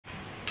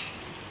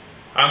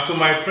And to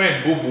my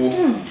friend Boo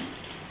Boo. What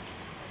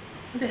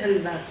the hell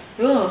is that?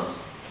 Oh.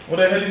 What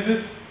the hell is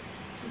this?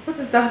 What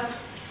is that?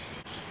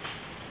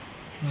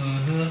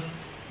 I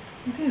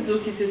think it's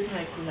low-key tasting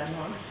like cola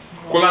nuts.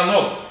 Cola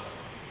nut.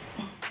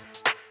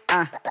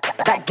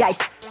 Bad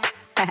guys.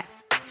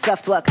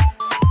 Soft work.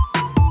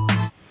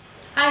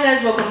 Hi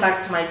guys, welcome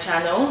back to my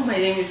channel. My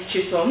name is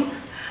Chisom,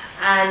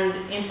 and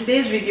in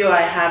today's video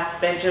I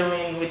have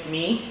Benjamin with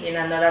me in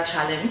another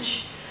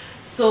challenge.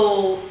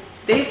 So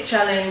today's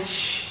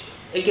challenge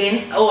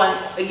again,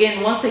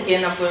 once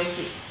again I'm going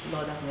to,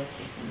 Lord have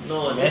mercy.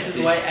 Lord, this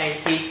is why I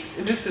hate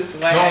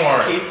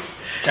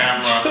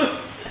camera.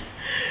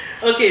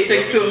 Okay,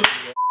 take two.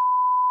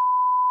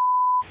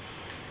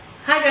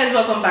 Hi guys,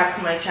 welcome back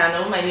to my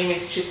channel. My name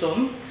is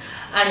Chisom,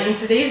 and in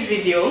today's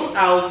video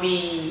I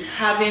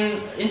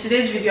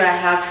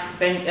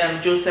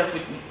have Joseph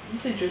with me.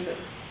 Is it Joseph?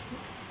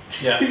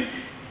 Yeah.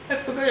 I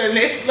forgot your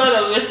name. Lord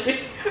have mercy.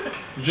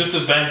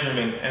 Joseph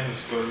Benjamin. End of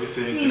story. You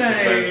say Joseph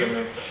Nice.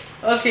 Benjamin.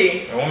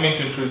 Okay. I want me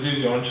to introduce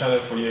your own channel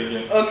for you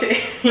again.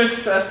 Okay, let's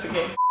start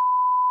again.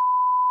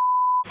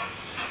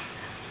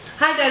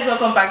 Hi guys,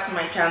 welcome back to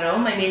my channel.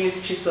 My name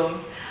is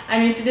Chisom,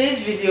 and in today's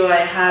video I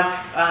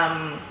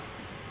have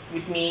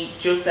with me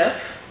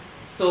Joseph.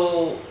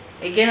 So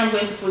again, I'm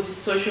going to put his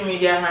social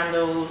media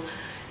handles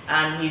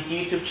and his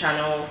YouTube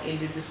channel in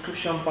the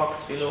description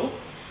box below,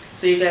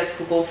 so you guys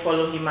could go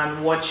follow him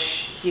and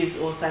watch his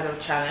own side of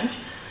the challenge.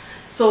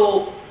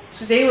 So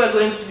today we're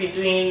going to be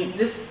doing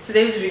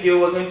today's video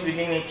we're going to be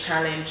doing a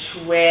challenge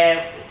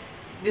where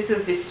this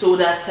is the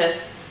soda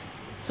taste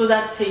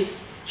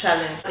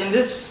challenge. In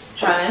this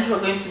challenge we're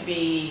going to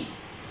be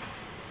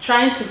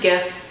trying to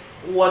guess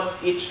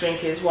what each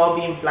drink is while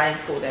being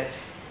blindfolded.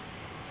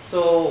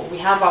 So we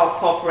have our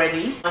cup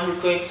ready, and he's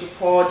going to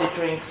pour the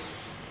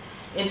drinks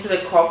into the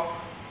cup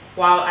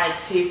while I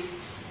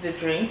taste the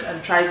drink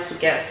and try to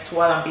guess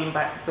while I'm being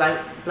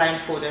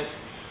blindfolded.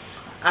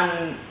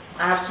 And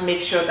I have to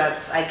make sure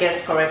that I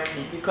guess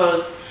correctly,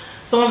 because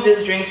some of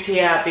these drinks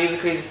here are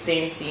basically the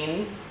same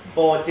thing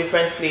but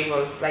different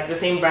flavors, like the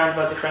same brand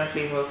but different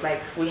flavors.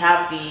 Like we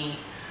have the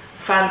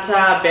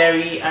Fanta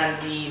berry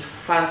and the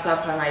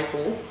Fanta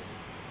pineapple.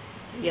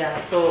 Yeah,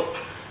 so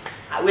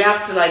we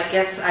have to like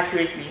guess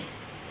accurately.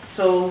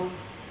 So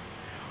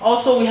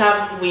also we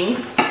have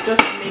wings,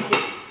 just to make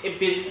it a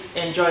bit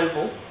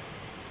enjoyable.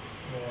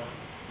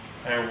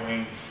 Yeah, my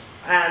wings.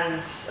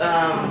 And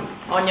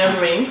onion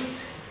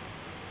rings.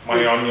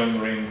 My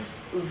onion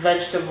rings.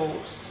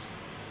 Vegetables.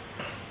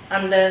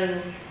 And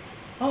then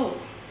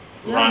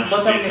Ranch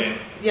dipping.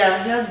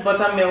 Yeah, he has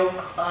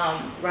buttermilk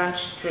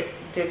ranch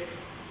dip.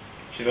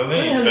 She doesn't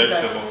eat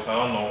vegetables. I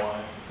don't know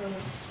why.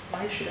 Because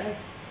why should I?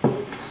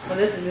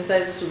 Unless it's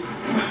inside soup.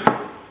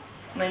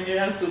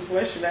 Nigerian soup,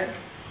 why should I?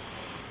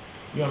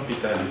 You and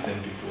Peter are the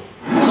same people.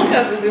 So look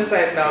at this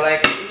inside now,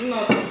 like it's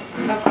not.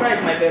 I've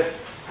tried my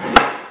best.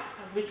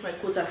 I've reached my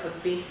quota for the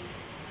day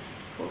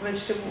for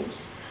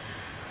vegetables.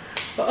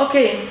 But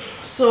okay,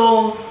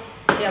 so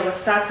yeah, we're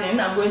starting.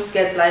 I'm going to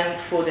get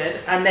blindfolded,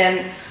 and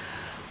then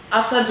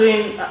after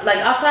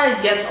I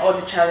guess all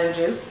the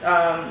challenges,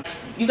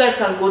 you guys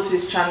can go to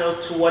his channel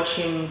to watch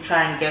him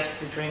try and guess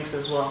the drinks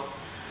as well.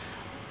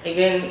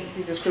 Again,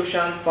 the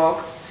description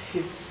box,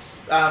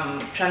 his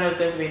channel is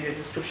going to be in the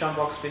description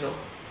box below.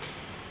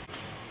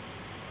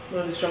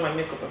 Don't destroy my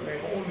makeup, okay?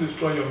 I won't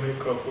destroy your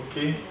makeup,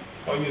 okay?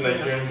 All you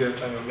Nigerian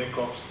girls and your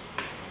makeups.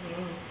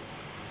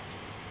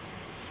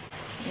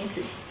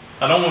 Okay.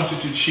 I don't want you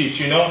to cheat,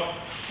 you know?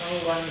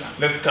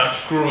 Let's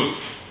catch cruise.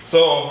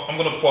 So I'm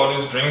gonna pour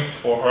these drinks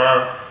for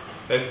her.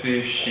 Let's see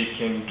if she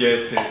can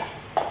guess it.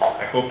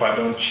 I hope I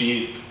don't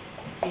cheat.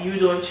 You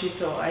don't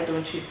cheat or I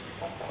don't cheat?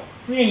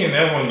 You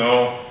never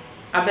know.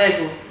 I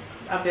beg.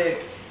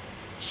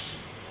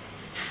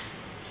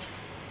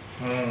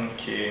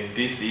 Okay,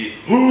 this is.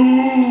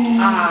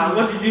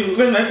 What did you?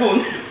 Where's my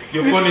phone?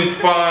 Your phone is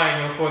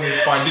fine. Your phone is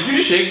fine. Did you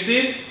shake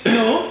this?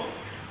 No.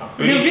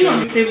 They've been on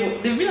the table.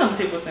 They've been on the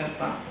table since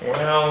now.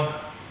 Well,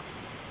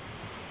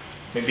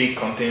 maybe it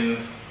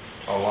contains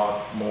a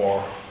lot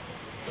more,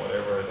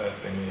 whatever that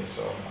thing is.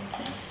 So.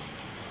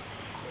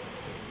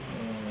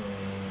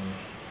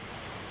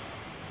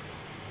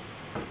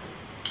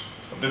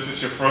 So this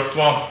is your first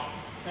one.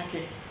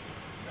 Okay.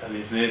 That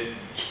is it.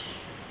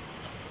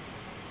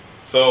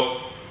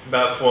 So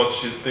that's what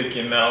she's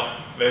taking now.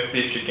 Let's see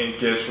if she can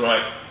guess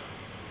right.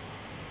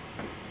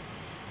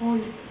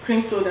 Oh,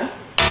 cream soda.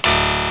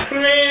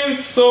 Cream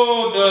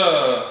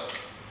soda.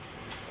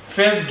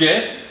 First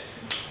guess?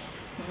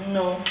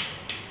 No.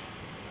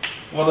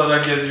 What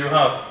other guess you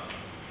have?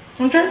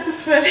 I'm trying to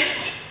smell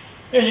it.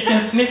 Yeah, you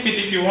can sniff it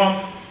if you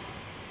want.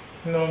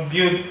 You know,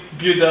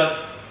 build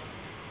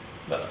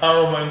that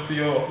aroma into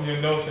your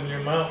nose and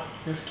your mouth.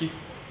 Just keep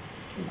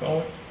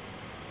going.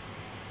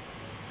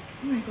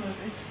 Oh my god,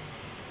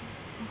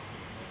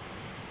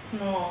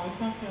 no,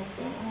 it's not cream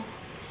soda.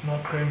 It's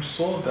not cream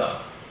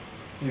soda.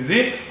 Is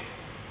it?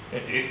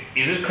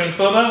 Is it cream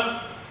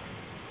soda?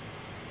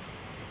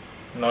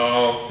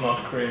 No, it's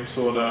not cream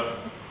soda.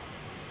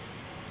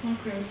 It's not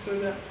cream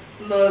soda.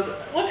 Lord,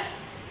 what?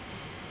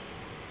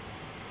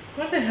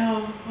 What the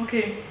hell?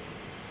 Okay.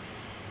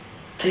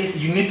 Taste.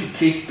 You need to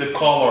taste the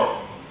color.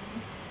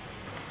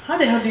 How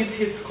the hell do you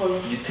taste color?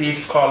 You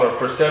taste color.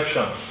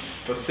 Perception.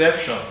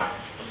 Perception.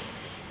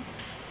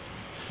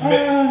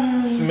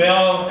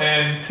 Smell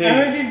and taste. I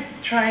already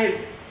tried.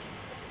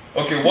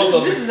 Okay, what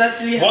does this is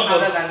actually harder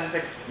than it's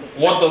expected.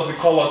 What does the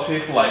color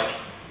taste like?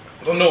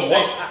 No,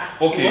 what?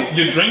 Okay, what?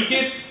 you drink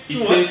it. It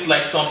What? tastes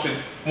like something.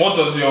 What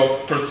does your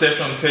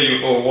perception tell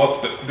you?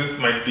 Oh,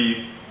 this might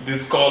be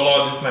this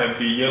color. This might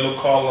be yellow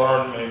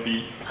color. Might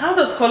be. How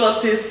does color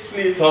taste,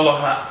 please? Color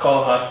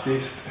has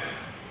taste.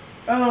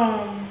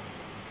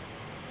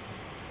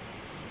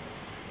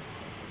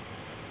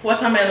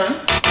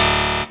 Watermelon.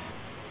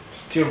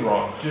 Still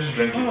wrong. Just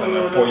drink it and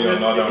Lord, I'll pour you have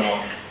another mercy.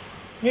 one.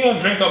 Yeah,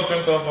 drink up.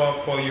 I'll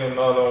pour you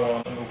another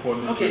one. And we'll pour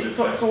it Okay, into this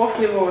so side. what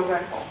flavor was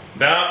that?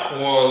 That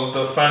was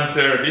the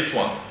Fanta. This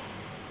one.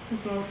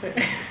 It's not fair.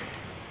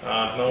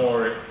 Don't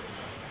worry.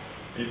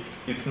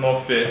 It's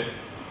not fair.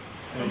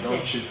 No, Okay.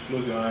 don't cheat.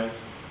 Close your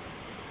eyes.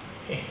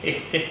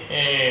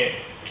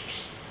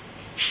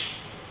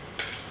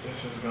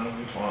 This is gonna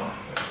be fun.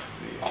 Let's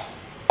see.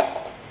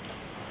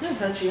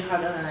 It's actually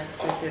harder than I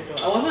expected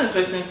though. I wasn't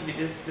expecting it to be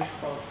this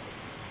difficult.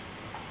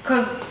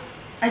 Cause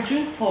I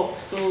drink pop,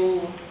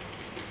 so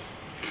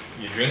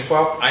You drink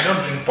pop? I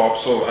don't drink pop,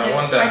 so I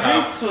wonder I how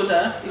drink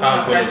soda, even I'm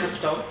I'm trying gonna- to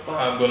stop. But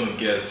I'm gonna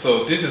guess.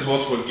 So this is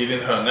what we're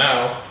giving her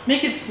now.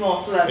 make it small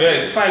so that Yeah,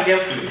 if I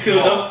get it's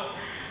filled small. up.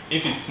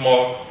 If it's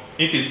small,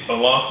 if it's a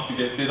lot, if you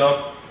get filled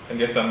up, I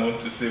guess I'm going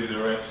to save the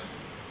rest.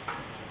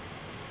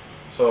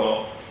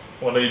 So,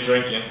 what are you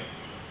drinking?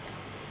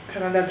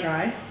 Canada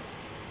Dry.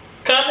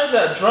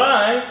 Canada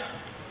Dry.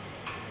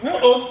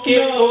 Okay,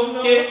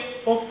 No,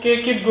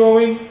 okay, keep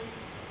going.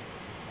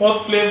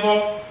 What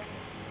flavor?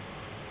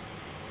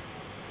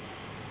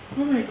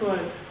 Oh my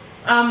god.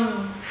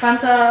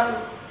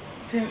 Fanta.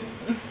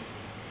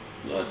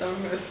 Lord have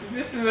mercy.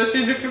 This is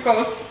actually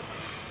difficult.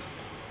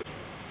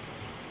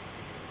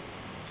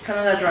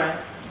 Canada Dry.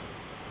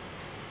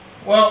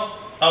 Well,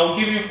 I'll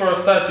give you for a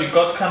start. You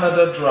got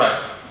Canada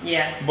Dry,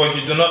 Yeah. but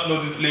you do not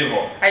know the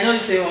flavor. I know the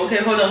flavor. Okay,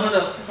 hold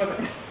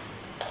on.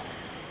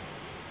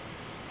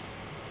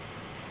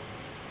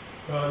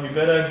 Well, you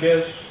better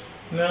guess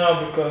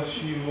now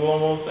because you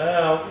almost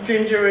out.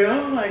 Ginger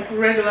ale, like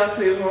regular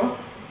flavor.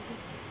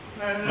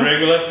 I don't know.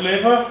 Regular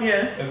flavor?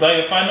 Yeah. Is that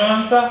your final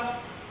answer?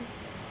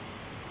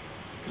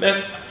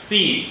 Let's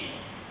see.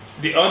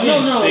 The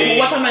audience No, say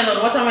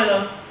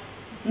watermelon.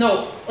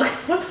 No,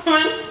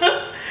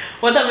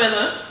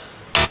 watermelon.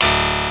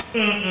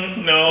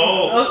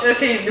 no. Oh,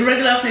 okay, the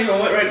regular flavor.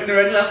 The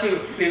regular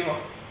flavor.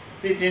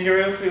 The ginger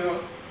ale flavor.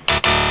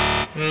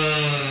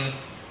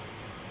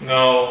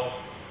 No.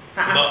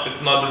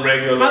 It's not the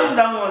regular. How is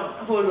that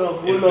one? Hold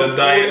up. It's the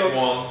diet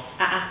one.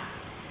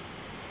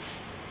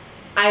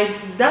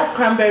 That's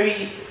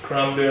cranberry.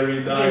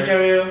 Cranberry diet.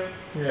 Ginger ale.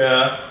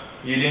 Yeah.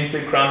 You didn't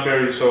say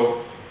cranberry,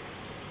 so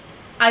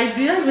I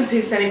didn't even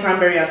taste any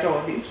cranberry at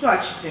all. These people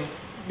are cheating.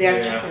 They are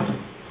Yeah.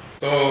 cheating.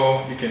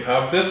 So you can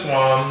have this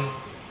one.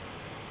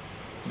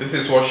 This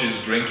is what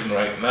she's drinking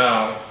right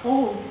now.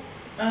 Oh,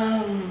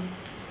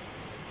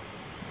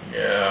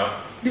 Yeah.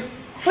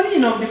 funny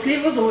enough, the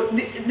flavors,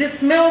 the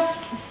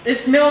smells, it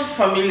smells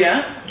familiar.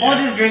 Yeah. All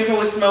these drinks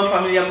always smell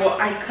familiar, but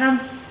I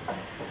can't,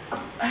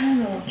 I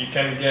don't know. You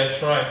can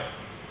guess right.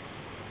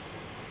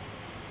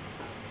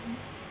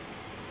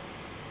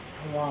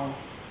 Wow.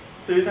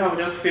 So this is how I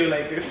just feel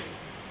like this.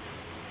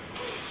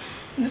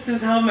 This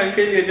is how my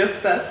failure just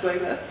starts like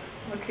that.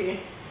 Okay.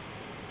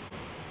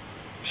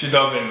 She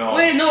doesn't know.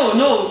 Wait, no.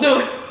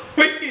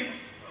 Wait.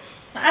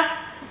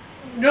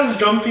 Just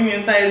jumping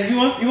inside. You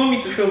want me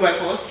to feel by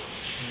force?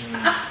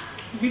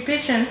 Be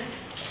patient.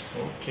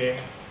 Okay.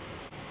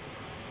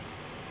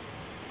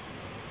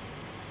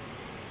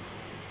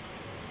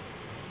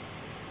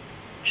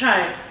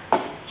 Try.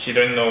 She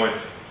didn't know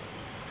it.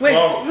 Wait,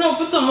 Well, no,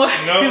 put some more.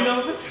 No,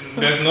 No, put some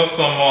more. there's no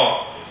some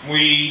more.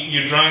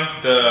 You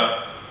drank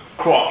the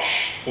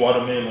Crush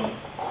watermelon.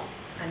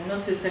 I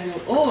noticed any.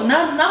 Oh,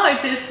 now I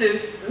taste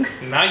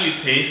it. Now you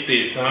taste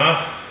it,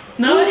 huh?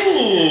 Now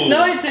Ooh.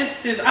 I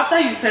taste it. After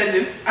you said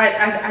it,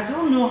 I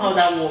don't know how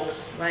that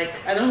works. Like,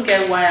 I don't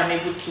get why I'm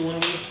able to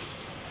only.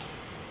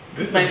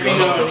 This My is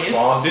finger gonna on be it.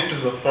 fun. This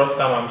is the first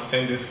time I'm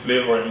seeing this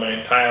flavor in my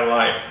entire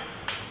life.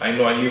 I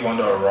know I live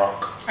under a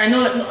rock. I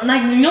know,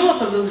 like you know,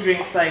 most of those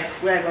drinks, like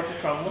where I got it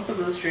from. Most of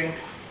those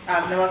drinks,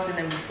 I've never seen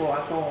them before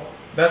at all.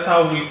 That's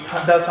how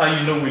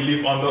you know we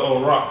live under a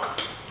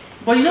rock.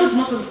 But you know,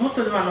 most of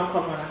them are not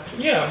common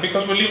actually. Yeah,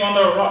 because we live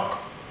under a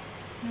rock.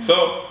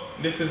 So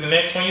this is the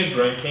next one you're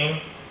drinking.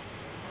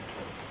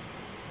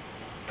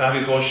 That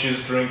is what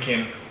she's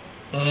drinking.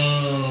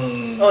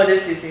 Oh,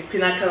 this is it.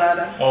 Pina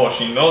colada. Oh,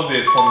 she knows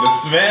it from the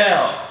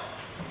smell.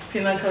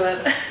 Pina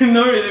colada.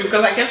 No, really,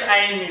 because I kept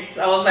eyeing it.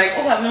 I was like,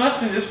 oh, I've never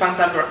seen this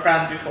Fanta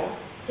brand before.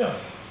 Yeah.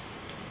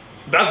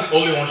 That's the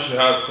only one she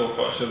has so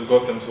far. She's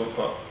gotten so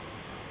far.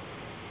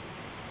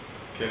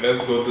 Okay, let's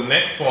go to the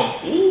next one.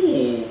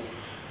 Ooh,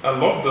 I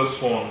love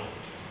this one.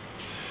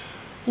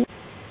 I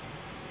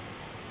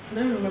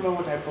don't remember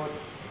what I bought.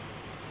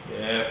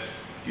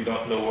 Yes, you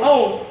don't know what.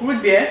 Oh,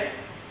 root beer.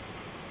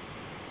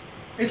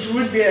 It's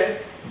root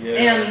beer. Yeah.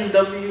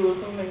 A&W or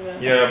something like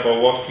that. Yeah,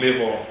 but what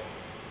flavor?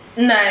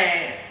 Nah,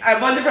 I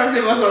bought different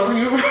flavors of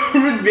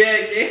root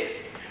beer, okay?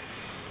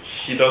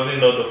 She doesn't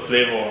know the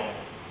flavor.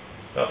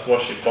 That's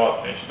what she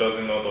bought, and she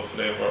doesn't know the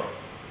flavor.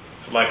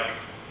 It's like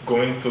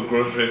going to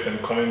groceries and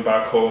coming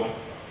back home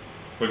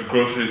with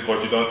groceries,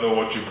 but you don't know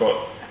what you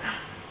got.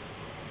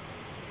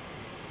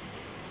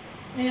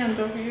 A&W.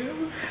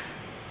 A&W?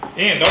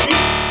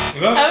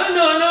 Is that?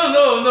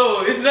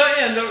 No. It's not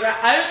A&W.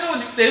 I don't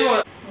know the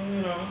flavor.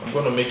 No. I'm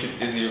gonna make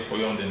it easier for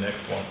you on the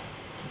next one.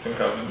 I think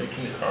I've been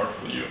making it hard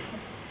for you.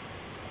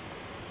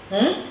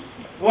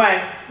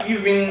 Why?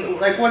 You've been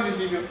like, what did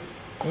you do?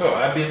 No,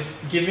 I've been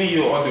giving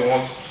you all the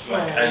ones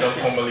like I don't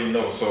commonly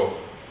know. So,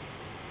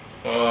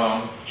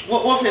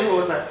 what flavor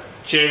was that?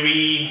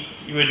 cherry.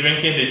 You were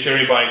drinking the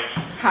cherry bite.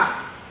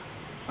 Ha.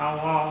 Oh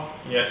wow.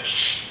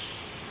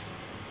 Yes.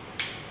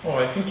 Oh,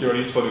 I think you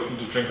already saw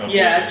the drink.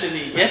 Yeah,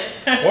 actually,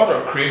 yeah. What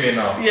a creamy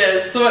now.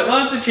 Yes. So I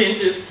want to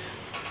change it.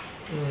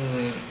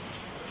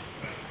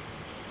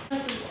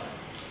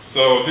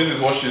 So this is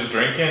what she's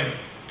drinking.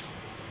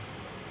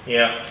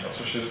 Yeah, that's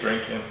what she's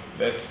drinking.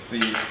 Let's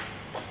see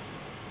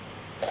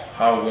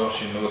how well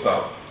she knows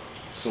how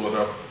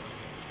soda,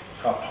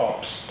 how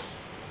pops.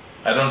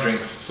 I don't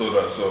drink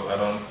soda, so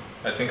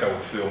I think I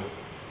would feel.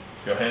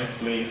 Your hands,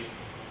 please.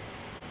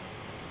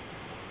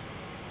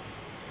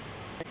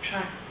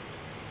 Try.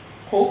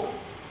 Coke.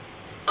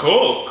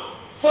 Coke.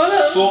 So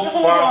hold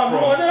far on, from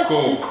hold on.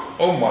 Coke.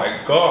 Oh my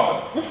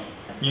God.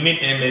 You need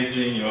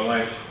MSG in your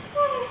life.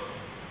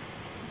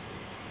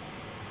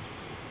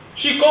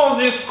 She calls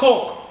this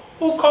Coke.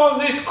 Who calls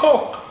this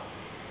Coke?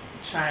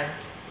 Try.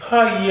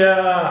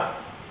 Hiya.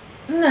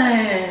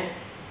 Nah.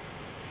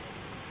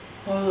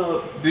 Hold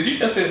up. Did you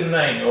just say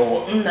 9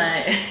 or what?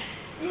 Nah.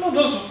 You know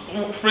those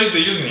phrases they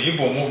use in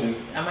Igbo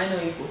movies? Am I no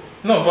Igbo?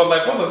 No, but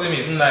like what does it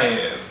mean?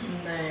 9.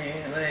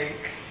 Nah,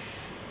 like,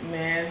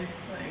 man.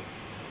 Like,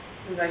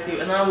 it's like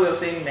another way of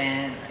saying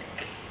man.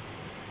 Like,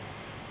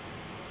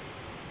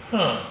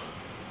 Huh.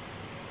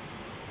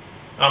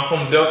 I'm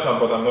from Delta,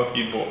 but I'm not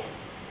Igbo.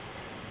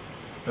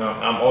 No,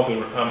 I'm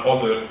all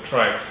the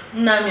tribes.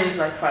 nah means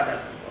like father.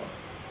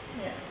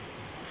 Yeah.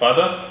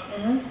 Father?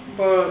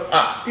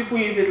 But people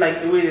use it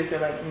like the way they say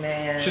like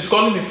man. She's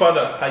calling me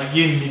father. Aye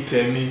me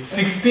tell me.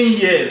 16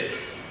 years.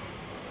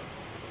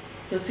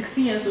 You're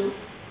 16 years old.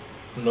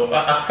 No,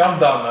 calm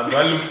down now. Do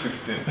I look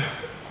 16?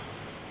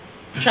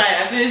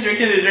 Try. I finished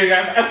drinking the drink.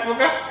 I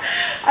forgot.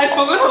 I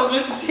was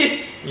meant to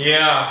taste.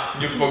 Yeah,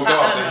 you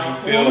forgot and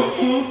you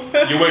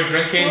failed. You were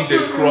drinking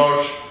the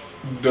Crush,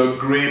 the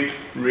grape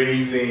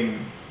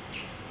raisin.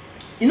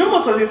 You know,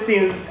 most of these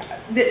things,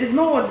 it's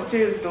not what it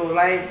is though.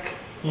 Like,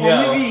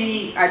 Yeah. or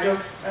maybe I don't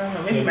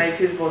know. Maybe my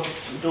taste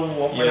buds don't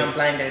work when I'm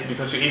blinded.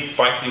 Because you eat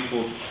spicy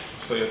food,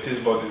 so your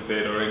taste bud is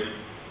dead already.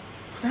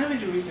 Could that be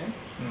the reason?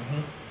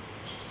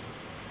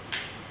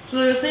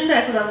 So you're saying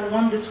that I could have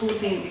won this whole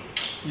thing?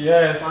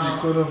 Yes, Wow.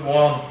 you could have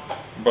won,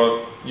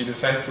 but you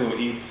decided to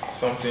eat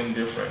something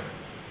different.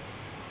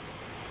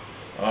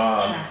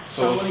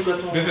 So I've only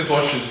got one. this is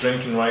what she's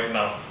drinking right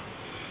now.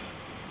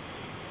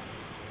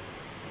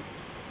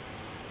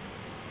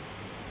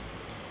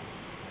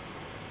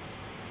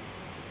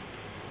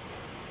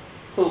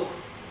 Coke.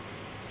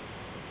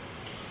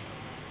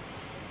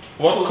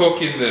 What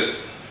Coke is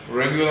this?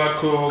 Regular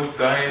Coke,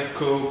 Diet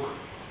Coke?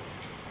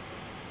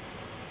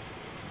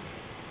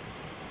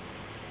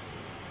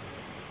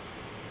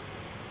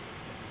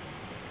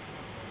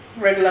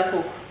 Regular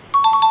Coke.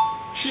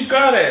 She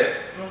got it.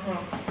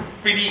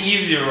 Pretty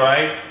easy,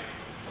 right?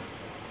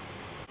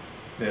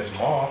 There's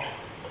more.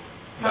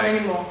 How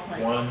many more?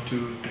 Like, 1,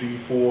 2, 3,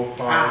 4,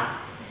 5,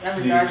 that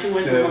means I actually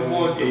went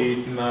overboard, though.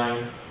 8,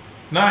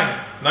 9.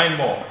 9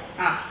 more.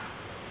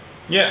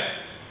 Yeah.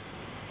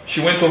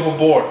 She went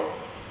overboard.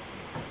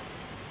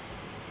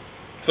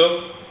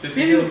 So this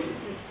is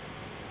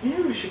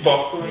maybe we should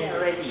But- keep going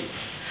already.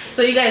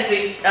 So you guys,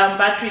 the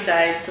battery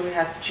died, so we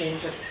had to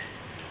change it.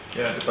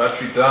 yeah, the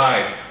battery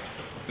died.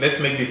 Let's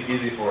make this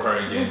easy for her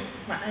again.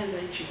 My eyes are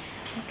itchy.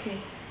 Okay.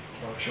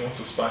 Oh, she wants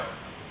to spy.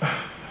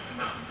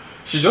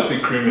 She's just a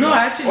criminal. No,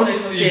 I actually all don't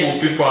these even say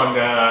evil people and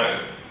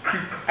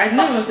I didn't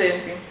even say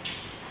anything.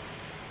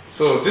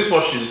 So this is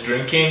what she's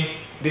drinking.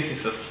 This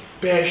is a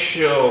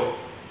special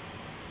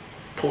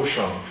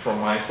potion from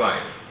my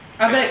side.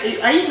 I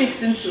bet, are you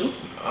mixing too?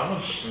 I'm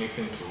not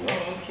mixing two.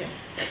 Oh, okay.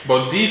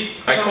 But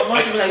this I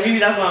want to be like, maybe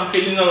that's why I'm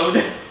feeling all of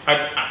them.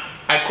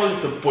 I call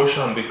it a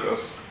potion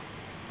because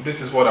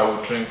this is what I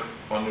would drink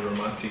on a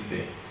romantic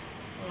day.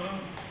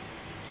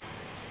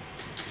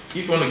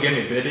 If you want to get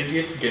me a better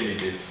gift, get me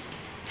this.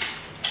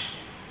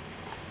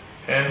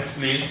 Hands,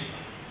 please.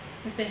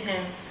 I say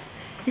hands.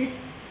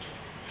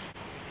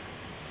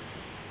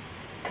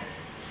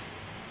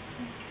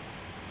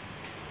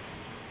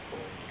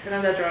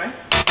 Canada Dry?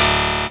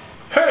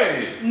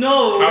 Hey!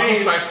 No, I've been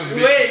wait. trying to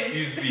make Wait. it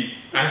easy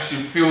and she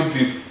failed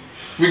it.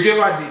 We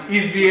gave her the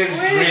easiest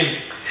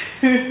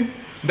drink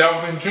that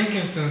we've been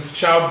drinking since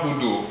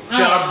childhood.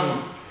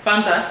 Childhood.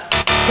 Fanta?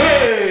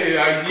 Hey,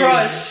 I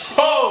Crush.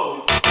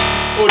 Oh!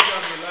 Oh,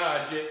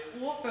 Jamila, Jay.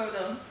 What fell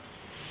down?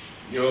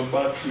 Your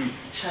battery.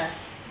 Check.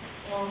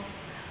 Oh.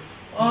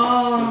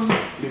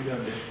 Just leave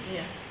that there.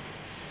 Yeah.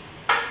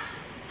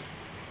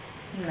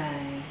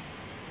 9.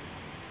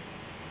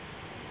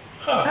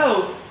 Huh.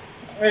 Oh.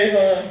 Wait,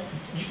 hold on.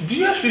 Do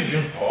you actually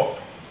drink pop?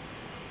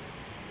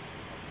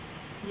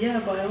 Yeah,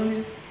 but I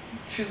always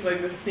choose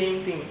like the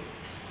same thing.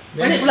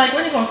 Then,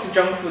 When it comes to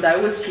junk food, I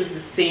always choose the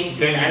same thing.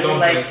 then you I don't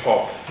like, drink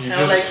pop. You I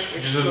don't just, like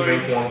you just exploring.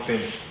 drink one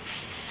thing.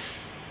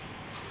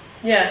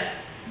 Yeah,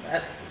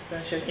 that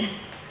essentially.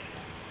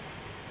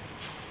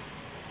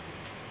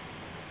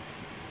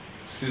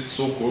 This is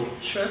so good.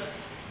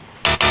 Schweppes.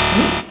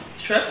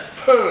 Schweppes.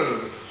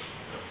 Hey.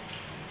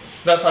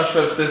 That's how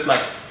Schweppes tastes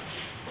like.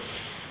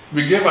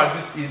 We gave her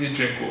this easy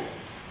drink. Oh.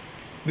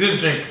 This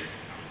drink,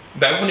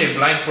 that even a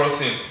blind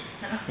person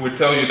will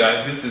tell you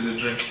that this is a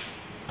drink.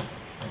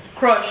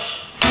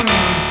 Crush.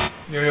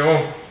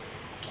 Yeah.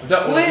 Is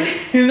that all of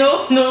it? Wait,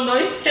 no.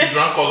 She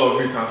drank all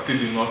of it and still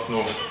did not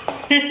know.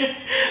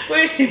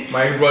 Wait.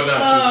 My brother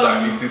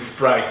and sister, it is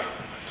Sprite.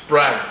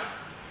 Sprite.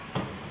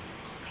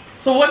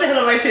 So what the hell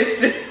am I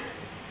tasting?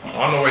 I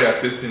don't know what you're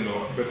tasting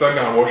though. Better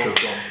go and wash your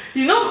tongue.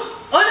 You know,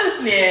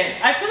 honestly,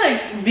 I feel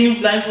like being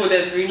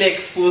blindfolded really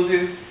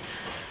exposes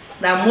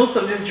that most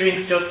of these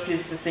drinks just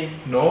taste the same.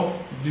 No?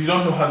 You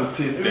don't know how to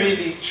taste them.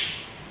 Really.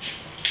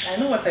 I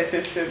know what I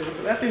tasted.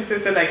 Also. That thing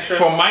tasted like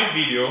shrimp. For my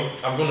video,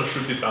 I'm going to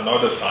shoot it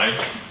another time.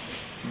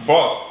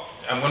 But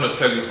I'm going to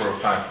tell you for a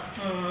fact,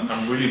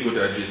 I'm really good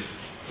at this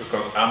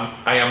because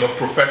I am a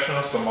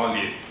professional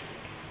sommelier.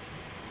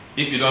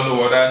 If you don't know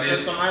what that You're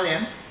is,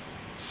 Somalian.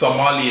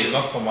 sommelier,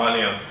 not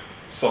Somalian.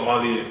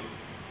 Sommelier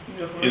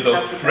is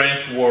a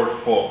French word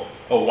for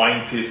a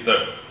wine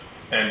taster,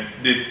 and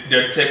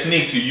their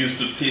techniques you use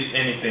to taste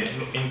anything,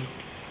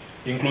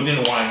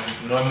 including wine,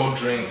 normal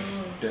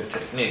drinks, their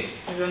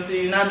techniques. It's until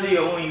you now do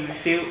your own, you will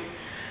fail.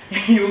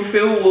 You will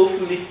fail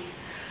woefully.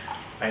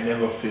 I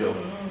never fail.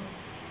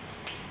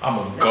 I'm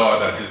a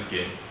god at this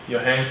game. Your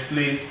hands,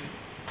 please.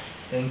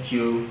 Thank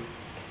you.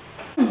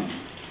 What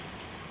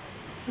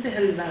the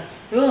hell is that?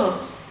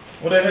 Ugh.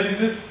 What the hell is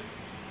this?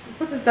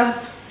 What is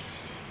that?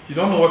 You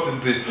don't know what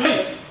is this?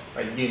 Hey,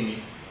 I gave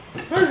me.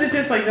 Why does it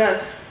taste like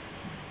that?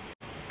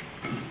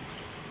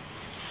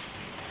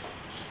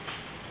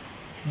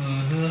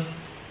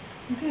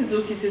 I think it's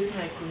low-key tasting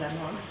like cola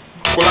nuts.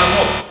 Cola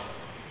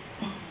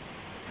nut.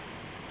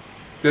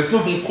 There's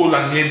no even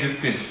cola near this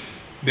thing.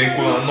 Then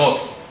cola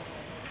nut.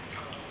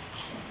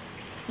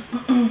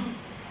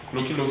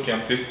 Looky,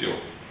 I'm tasty.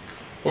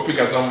 Hope you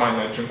guys don't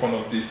mind I drink one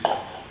of these.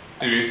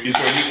 It's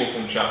already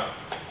open, chat.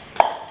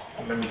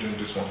 Let me drink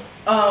this one.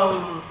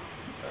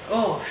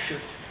 Oh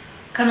shoot.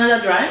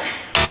 Canada Dry?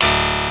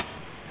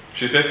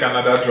 She said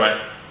Canada Dry.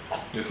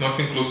 There's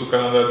nothing close to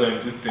Canada Dry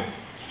in this thing.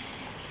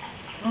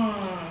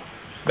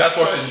 That's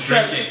what she's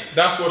drinking.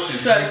 That's what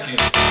she's drinking.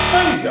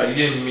 Hey, are you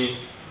hearing me?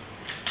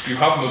 You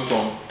have no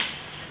tongue.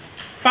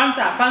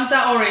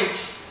 Fanta Orange.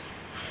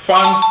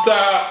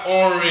 Fanta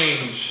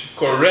Orange.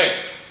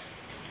 Correct.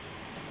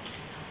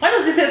 Why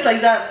does it taste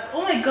like that?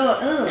 Oh my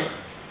god. Ugh.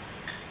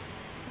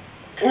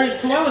 Wait,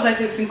 so why was I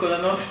tasting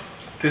cola nut?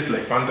 Tastes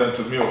like Fanta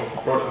to me,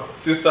 oh, brother.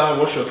 Sister,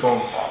 wash your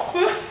tongue.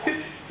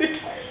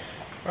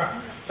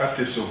 That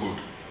tastes so good.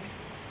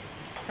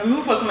 I'm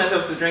even forcing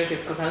myself to drink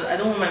it because I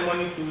don't want my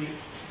money to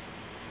waste.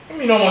 I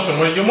mean, you don't want your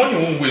money. Your money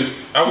won't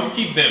waste. I will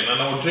keep them and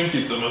I will drink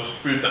it on my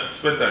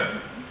spare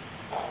time.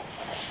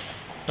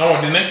 No,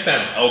 the next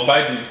time I'll buy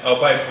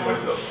it for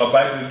myself. I'll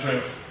buy the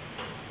drinks.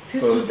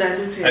 Tastes so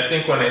diluted. I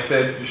think when I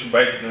said you should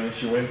buy the drinks,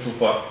 she went too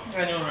far.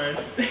 I know, right?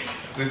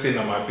 She said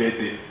on my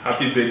birthday.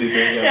 Happy birthday,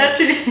 Benjamin.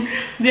 Actually,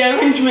 the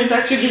arrangement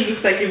actually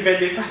looks like a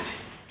birthday party.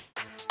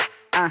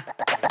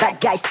 Bad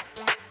guys.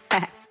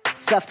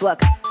 Soft work.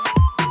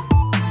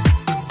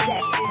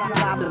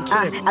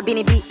 I been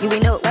a beat, you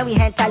will know when we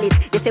handle it.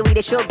 They say we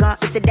the show gun,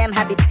 it's a damn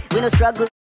habit. We no struggle.